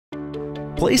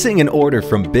Placing an order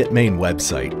from Bitmain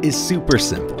website is super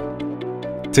simple.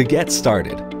 To get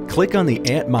started, click on the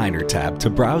Antminer tab to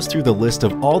browse through the list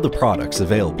of all the products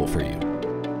available for you.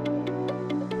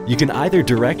 You can either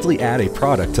directly add a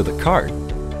product to the cart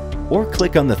or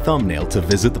click on the thumbnail to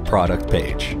visit the product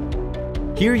page.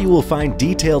 Here you will find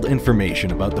detailed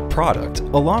information about the product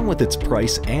along with its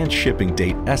price and shipping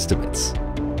date estimates.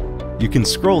 You can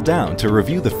scroll down to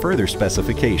review the further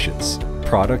specifications,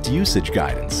 product usage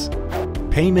guidance,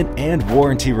 payment and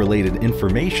warranty related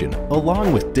information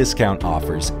along with discount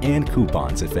offers and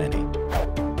coupons if any.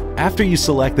 After you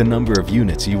select the number of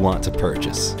units you want to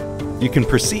purchase, you can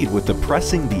proceed with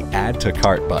pressing the Add to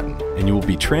Cart button and you will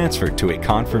be transferred to a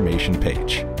confirmation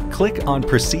page. Click on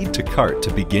Proceed to Cart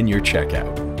to begin your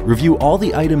checkout. Review all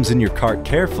the items in your cart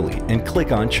carefully and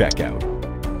click on Checkout.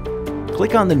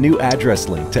 Click on the new address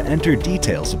link to enter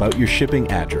details about your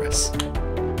shipping address.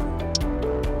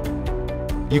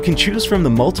 You can choose from the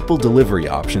multiple delivery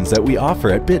options that we offer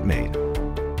at Bitmain.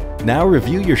 Now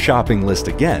review your shopping list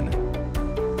again.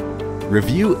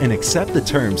 Review and accept the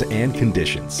terms and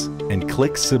conditions, and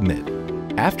click Submit.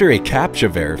 After a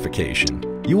CAPTCHA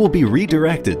verification, you will be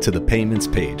redirected to the Payments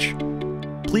page.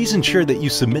 Please ensure that you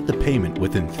submit the payment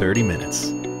within 30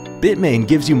 minutes. Bitmain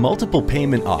gives you multiple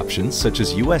payment options such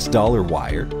as US dollar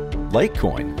wire,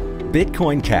 Litecoin,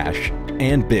 Bitcoin Cash,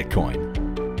 and Bitcoin.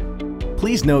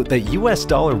 Please note that US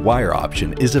dollar wire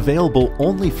option is available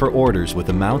only for orders with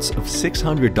amounts of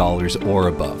 $600 or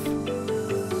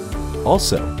above.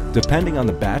 Also, depending on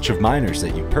the batch of miners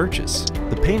that you purchase,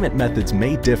 the payment methods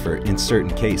may differ in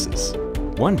certain cases.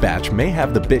 One batch may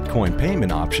have the Bitcoin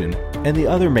payment option and the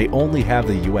other may only have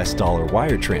the US dollar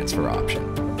wire transfer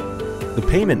option. The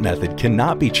payment method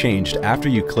cannot be changed after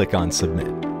you click on Submit.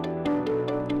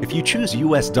 If you choose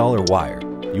US dollar wire,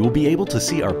 you will be able to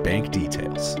see our bank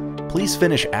details. Please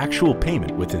finish actual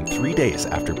payment within 3 days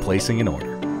after placing an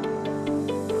order.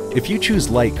 If you choose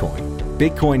Litecoin,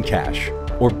 Bitcoin Cash,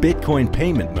 or Bitcoin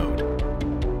payment mode,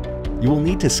 you will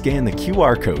need to scan the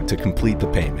QR code to complete the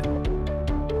payment.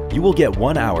 You will get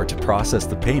 1 hour to process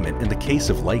the payment in the case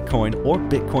of Litecoin or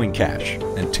Bitcoin Cash,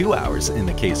 and 2 hours in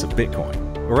the case of Bitcoin,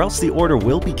 or else the order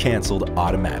will be canceled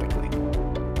automatically.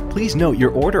 Please note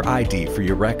your order ID for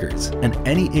your records and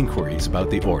any inquiries about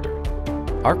the order.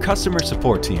 Our customer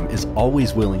support team is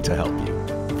always willing to help you.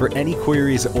 For any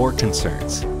queries or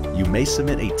concerns, you may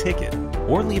submit a ticket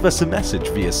or leave us a message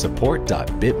via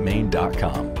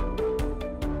support.bitmain.com.